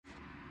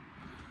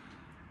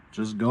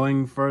Just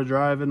going for a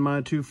drive in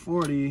my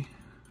 240.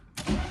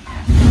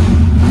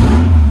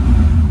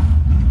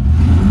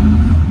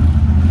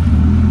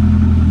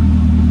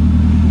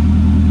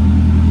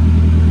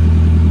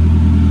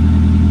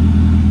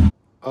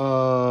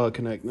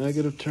 Connect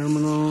negative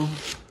terminal.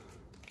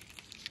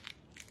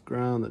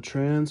 Ground the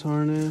trans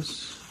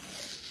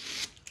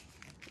harness.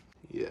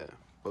 Yeah,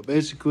 but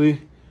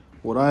basically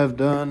what I have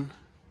done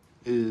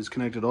is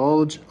connected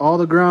all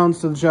the grounds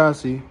to the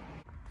chassis.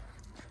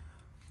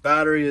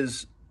 Battery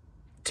is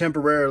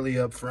temporarily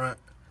up front,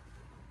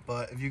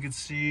 but if you can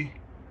see,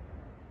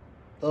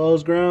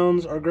 those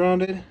grounds are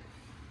grounded.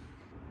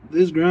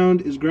 This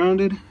ground is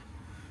grounded.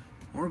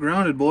 We're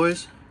grounded,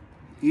 boys.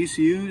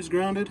 ECU is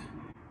grounded.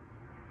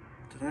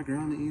 Did I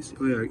ground the ECU?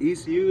 Oh yeah,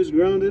 ECU is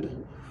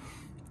grounded.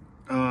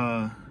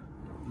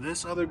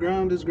 This other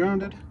ground is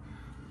grounded.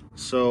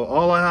 So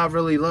all I have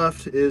really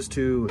left is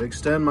to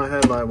extend my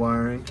headlight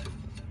wiring,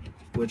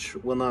 which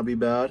will not be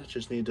bad.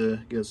 Just need to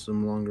get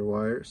some longer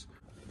wires.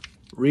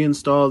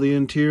 Reinstall the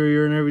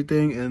interior and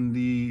everything, and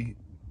the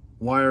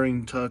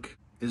wiring tuck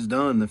is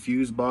done. The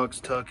fuse box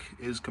tuck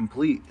is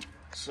complete.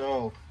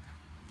 So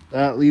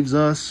that leaves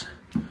us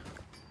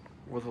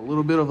with a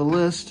little bit of a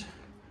list.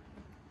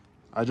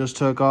 I just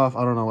took off,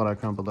 I don't know what I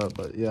crumpled up,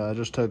 but yeah, I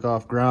just took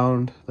off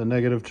ground, the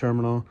negative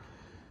terminal,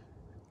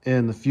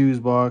 and the fuse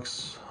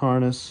box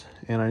harness,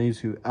 and I need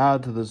to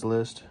add to this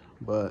list,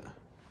 but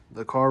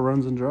the car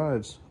runs and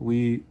drives.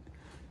 We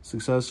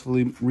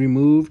successfully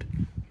removed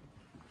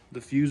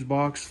the fuse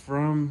box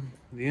from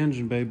the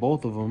engine bay,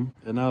 both of them,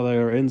 and now they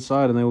are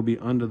inside and they will be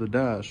under the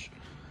dash.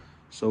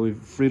 So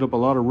we've freed up a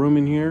lot of room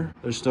in here.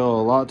 There's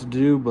still a lot to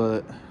do,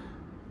 but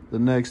the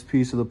next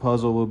piece of the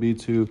puzzle will be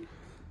to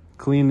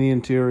clean the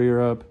interior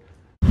up.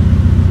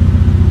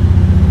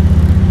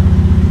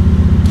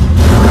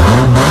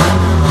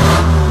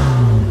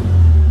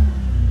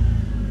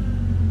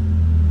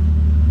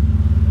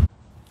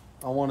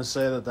 I want to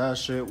say that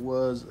shit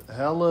was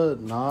hella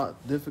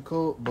not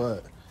difficult,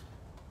 but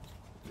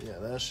yeah,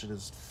 that shit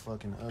is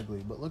fucking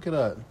ugly. But look at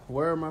that.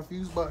 Where are my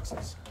fuse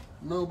boxes?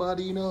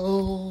 Nobody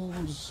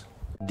knows.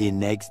 The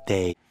next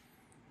day.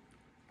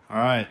 All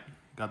right,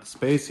 got the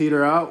space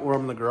heater out,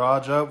 warming the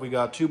garage up. We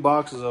got 2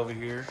 boxes over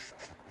here.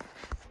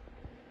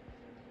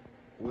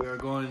 We are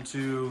going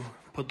to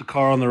put the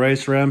car on the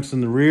race ramps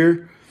in the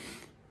rear,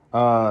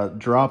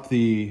 drop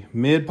the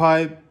mid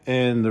pipe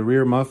and the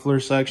rear muffler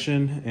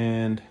section,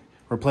 and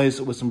replace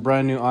it with some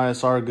brand new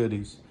ISR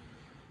goodies.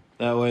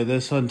 That way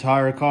this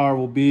entire car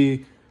will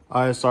be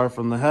ISR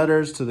from the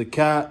headers to the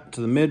cat,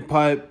 to the mid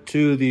pipe,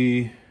 to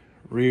the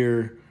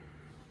rear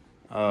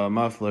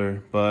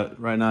muffler. But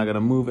right now I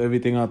gotta move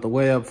everything out the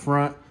way up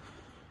front,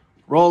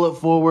 roll it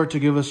forward to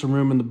give us some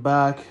room in the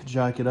back,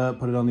 jack it up,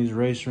 put it on these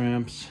race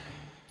ramps,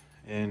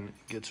 and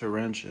get to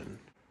wrenching.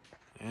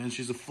 And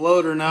she's a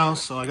floater now,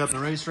 so I got the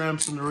race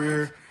ramps in the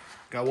rear,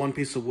 got one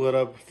piece of wood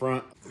up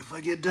front. If I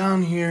get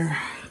down here,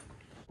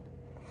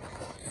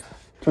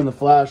 turn the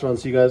flash on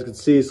so you guys can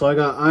see. So I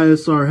got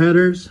ISR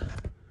headers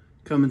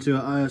coming to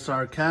an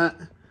ISR cat,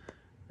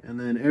 and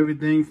then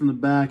everything from the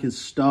back is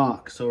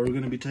stock. So we're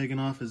going to be taking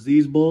off is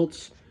these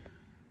bolts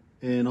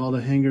and all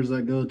the hangers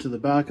that go to the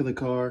back of the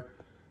car,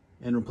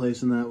 and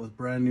replacing that with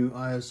brand new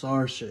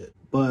ISR shit.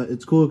 But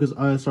it's cool because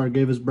ISR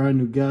gave us brand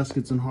new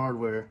gaskets and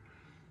hardware,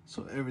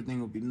 so everything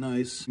will be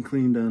nice and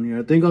clean down here.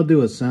 I think I'll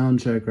do a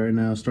sound check right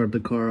now, start the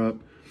car up,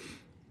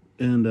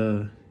 and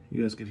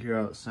you guys could hear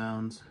how it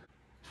sounds.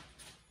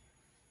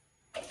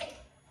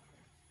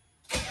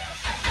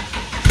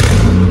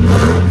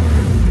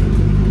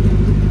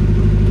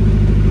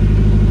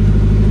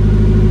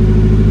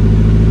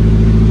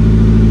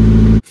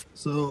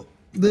 So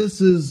this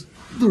is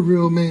the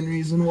real main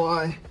reason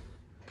why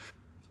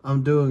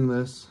I'm doing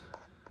this,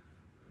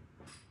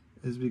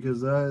 is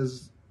because that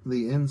is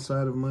the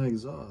inside of my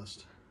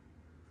exhaust.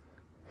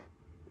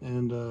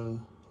 And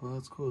well,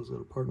 that's cool. It's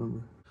got a part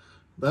number.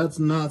 That's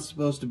not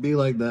supposed to be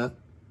like that,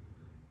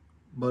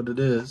 but it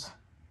is.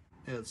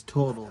 It's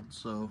totaled,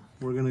 so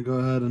we're gonna go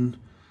ahead and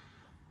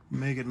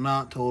make it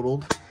not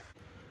totaled.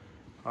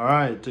 All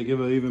right, to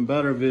give an even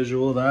better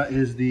visual, that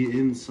is the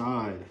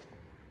inside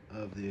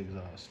of the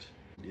exhaust.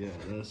 Yeah,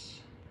 this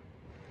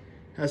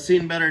has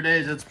seen better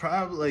days. It's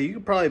probably, you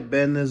could probably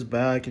bend this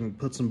back and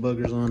put some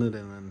boogers on it,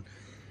 and then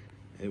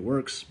it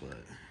works, but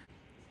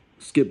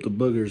skip the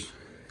boogers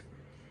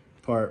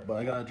part. But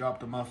I gotta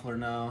drop the muffler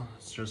now.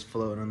 It's just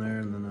floating in there,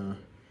 and then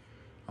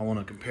I want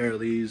to compare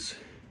these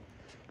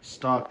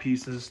stock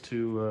pieces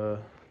to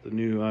the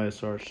new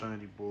ISR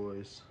Shiny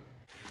Boys.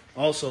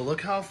 Also,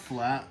 look how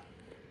flat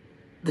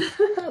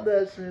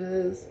that shit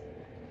is.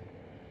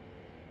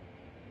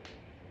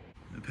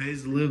 It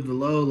pays to live the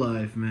low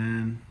life,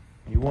 man.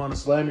 You want to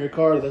slam your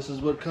car, this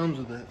is what comes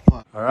with it.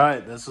 Fuck. All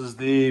right, this is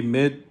the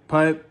mid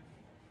pipe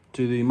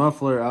to the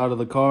muffler out of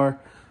the car.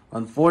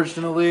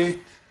 Unfortunately,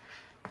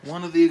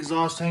 one of the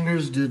exhaust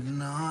hangers did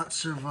not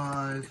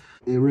survive.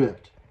 It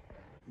ripped.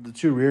 The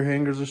 2 rear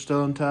hangers are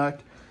still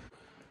intact.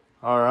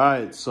 All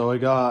right, so I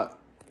got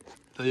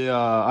the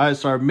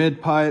ISR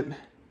mid pipe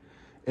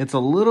it's a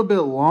little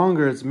bit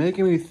longer. It's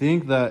making me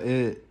think that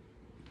it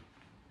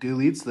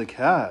deletes the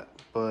cat,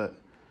 but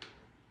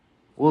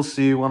we'll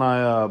see when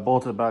I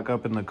bolt it back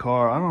up in the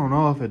car. I don't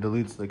know if it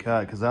deletes the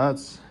cat, because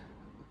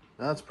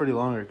that's pretty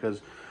longer.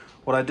 Because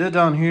what I did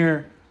down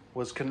here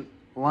was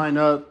line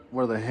up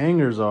where the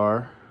hangers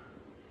are,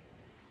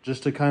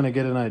 just to kind of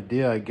get an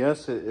idea. I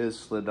guess it is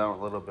slid down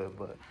a little bit,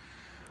 but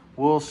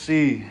we'll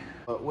see.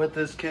 But with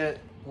this kit,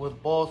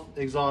 with both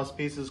exhaust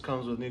pieces,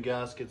 comes with new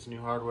gaskets,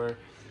 new hardware.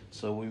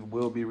 So we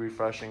will be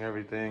refreshing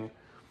everything.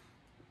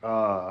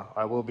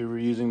 I will be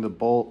reusing the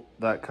bolt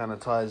that kind of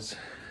ties.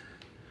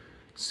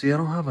 See, I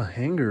don't have a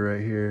hanger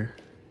right here.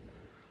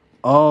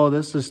 Oh,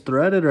 this is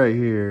threaded right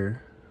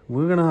here.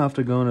 We're gonna have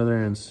to go into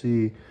there and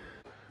see.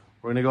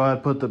 We're gonna go ahead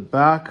and put the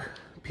back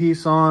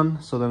piece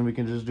on, so then we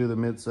can just do the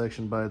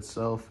midsection by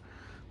itself.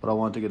 But I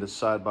want to get a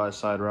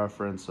side-by-side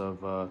reference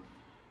of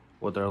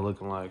what they're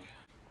looking like.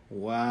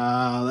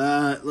 Wow,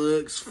 that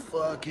looks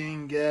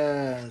fucking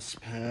gas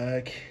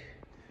pack.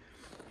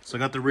 So I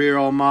got the rear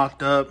all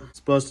mocked up. It's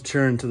supposed to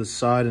turn to the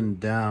side and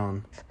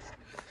down.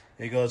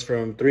 It goes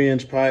from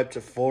 3-inch pipe to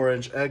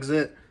 4-inch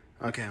exit.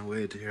 I can't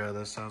wait to hear how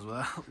that sounds. Well,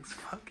 that looks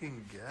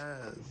fucking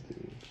gas,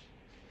 dude.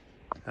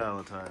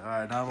 Hella tight. All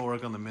right, now we'll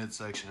work on the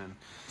midsection and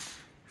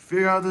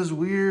figure out this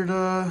weird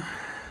mount.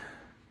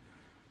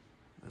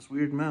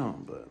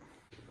 But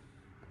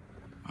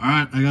all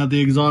right, I got the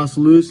exhaust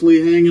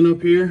loosely hanging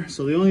up here.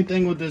 So the only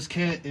thing with this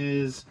kit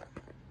is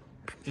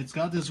it's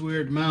got this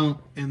weird mount,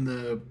 and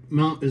the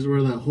mount is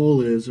where that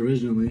hole is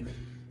originally.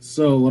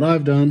 So what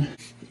I've done,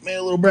 made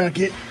a little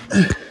bracket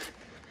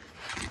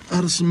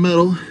out of some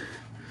metal.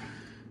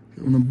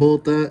 I'm gonna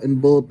bolt that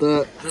and bolt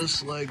that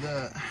just like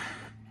that.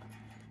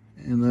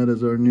 And that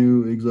is our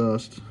new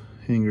exhaust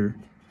hanger.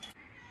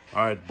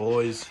 All right,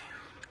 boys.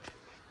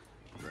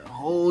 The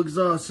whole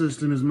exhaust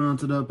system is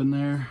mounted up in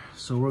there.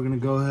 So we're gonna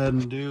go ahead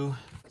and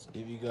let's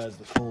give you guys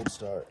the cold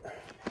start.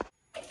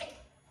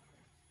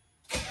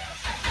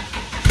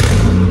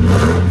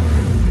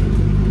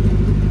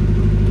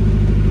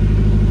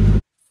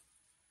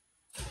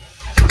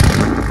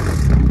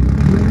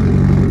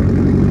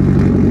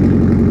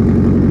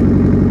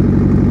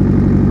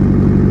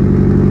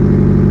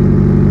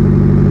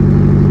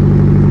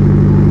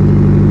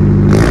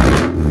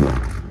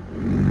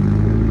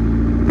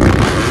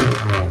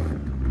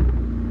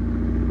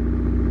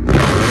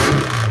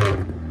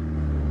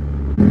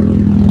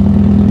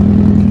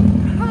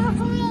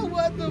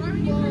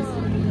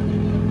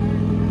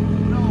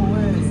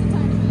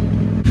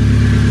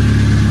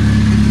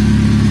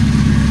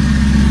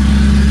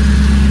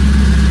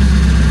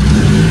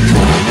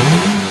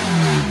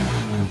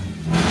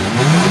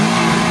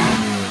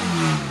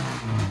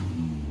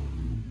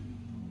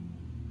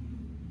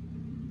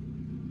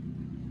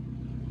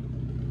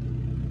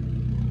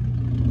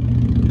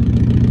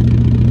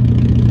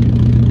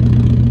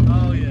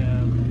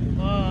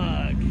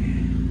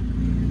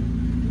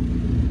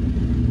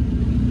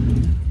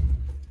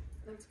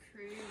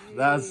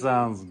 That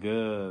sounds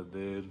good,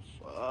 dude.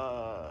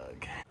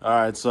 Fuck. All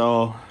right,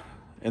 so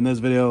in this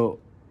video,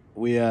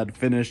 we had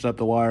finished up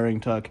the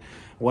wiring tuck.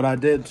 What I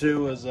did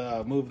too is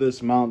move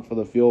this mount for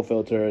the fuel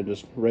filter and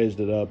just raised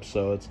it up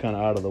so it's kind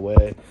of out of the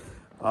way.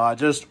 I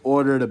just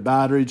ordered a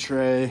battery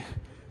tray,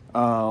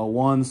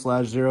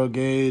 1/0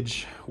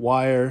 gauge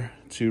wire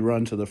to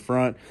run to the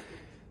front,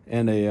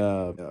 and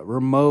a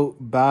remote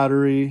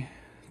battery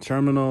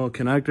terminal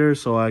connector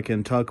so I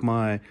can tuck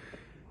my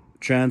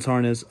trans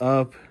harness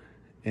up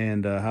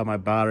and have my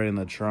battery in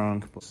the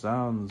trunk.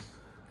 Sounds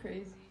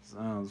crazy.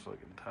 Sounds fucking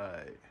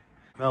tight.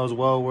 That was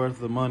well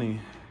worth the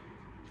money.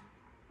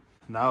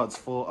 Now it's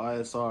full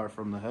ISR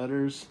from the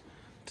headers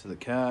to the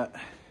cat.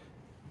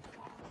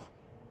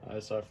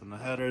 ISR from the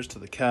headers to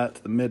the cat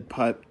to the mid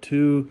pipe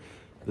to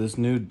this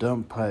new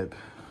dump pipe,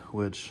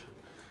 which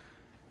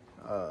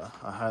I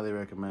highly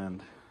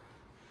recommend.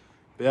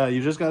 But yeah,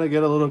 you just got to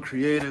get a little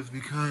creative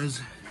because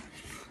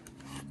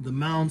the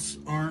mounts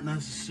aren't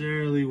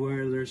necessarily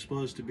where they're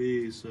supposed to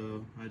be,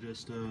 so I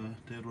just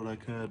did what I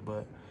could,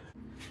 but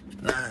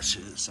that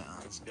shit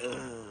sounds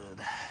good.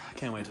 I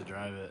can't wait to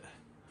drive it.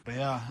 But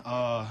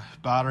yeah,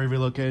 battery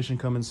relocation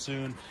coming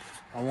soon.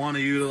 I want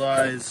to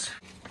utilize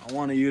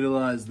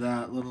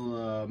that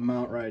little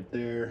mount right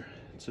there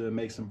to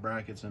make some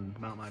brackets and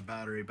mount my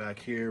battery back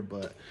here.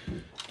 But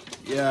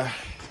yeah,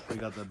 we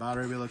got the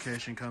battery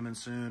relocation coming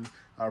soon.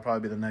 That'll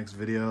probably be the next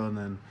video, and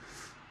then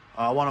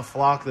I want to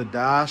flock the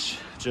dash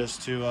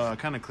just to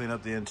kind of clean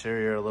up the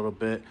interior a little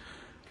bit,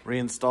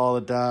 reinstall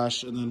the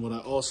dash, and then what I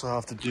also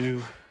have to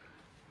do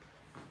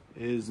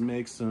is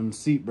make some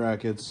seat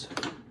brackets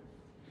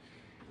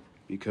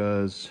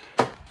because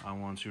I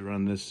want to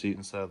run this seat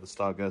instead of the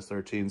stock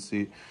S13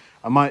 seat.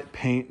 I might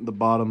paint the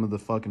bottom of the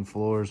fucking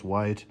floors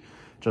white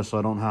just so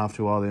I don't have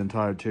to while the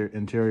entire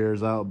interior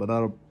is out, but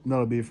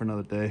that'll be for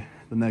another day,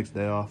 the next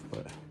day off.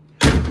 But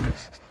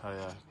I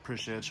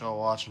appreciate y'all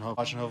watching.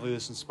 Hopefully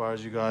this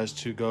inspires you guys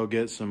to go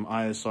get some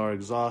ISR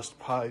exhaust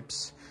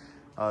pipes.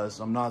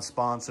 I'm not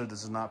sponsored.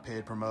 This is not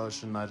paid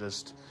promotion.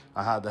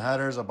 I had the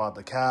headers, I bought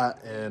the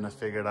cat, and I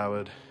figured I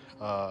would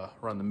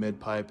run the mid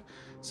pipe,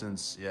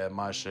 since yeah,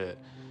 my shit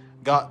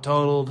got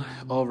totaled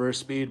over a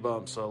speed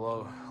bump.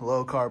 So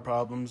low car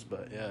problems.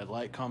 But yeah,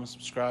 like, comment,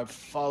 subscribe,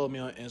 follow me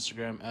on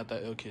Instagram at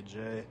that illkidj,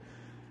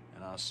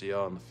 and I'll see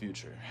y'all in the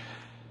future.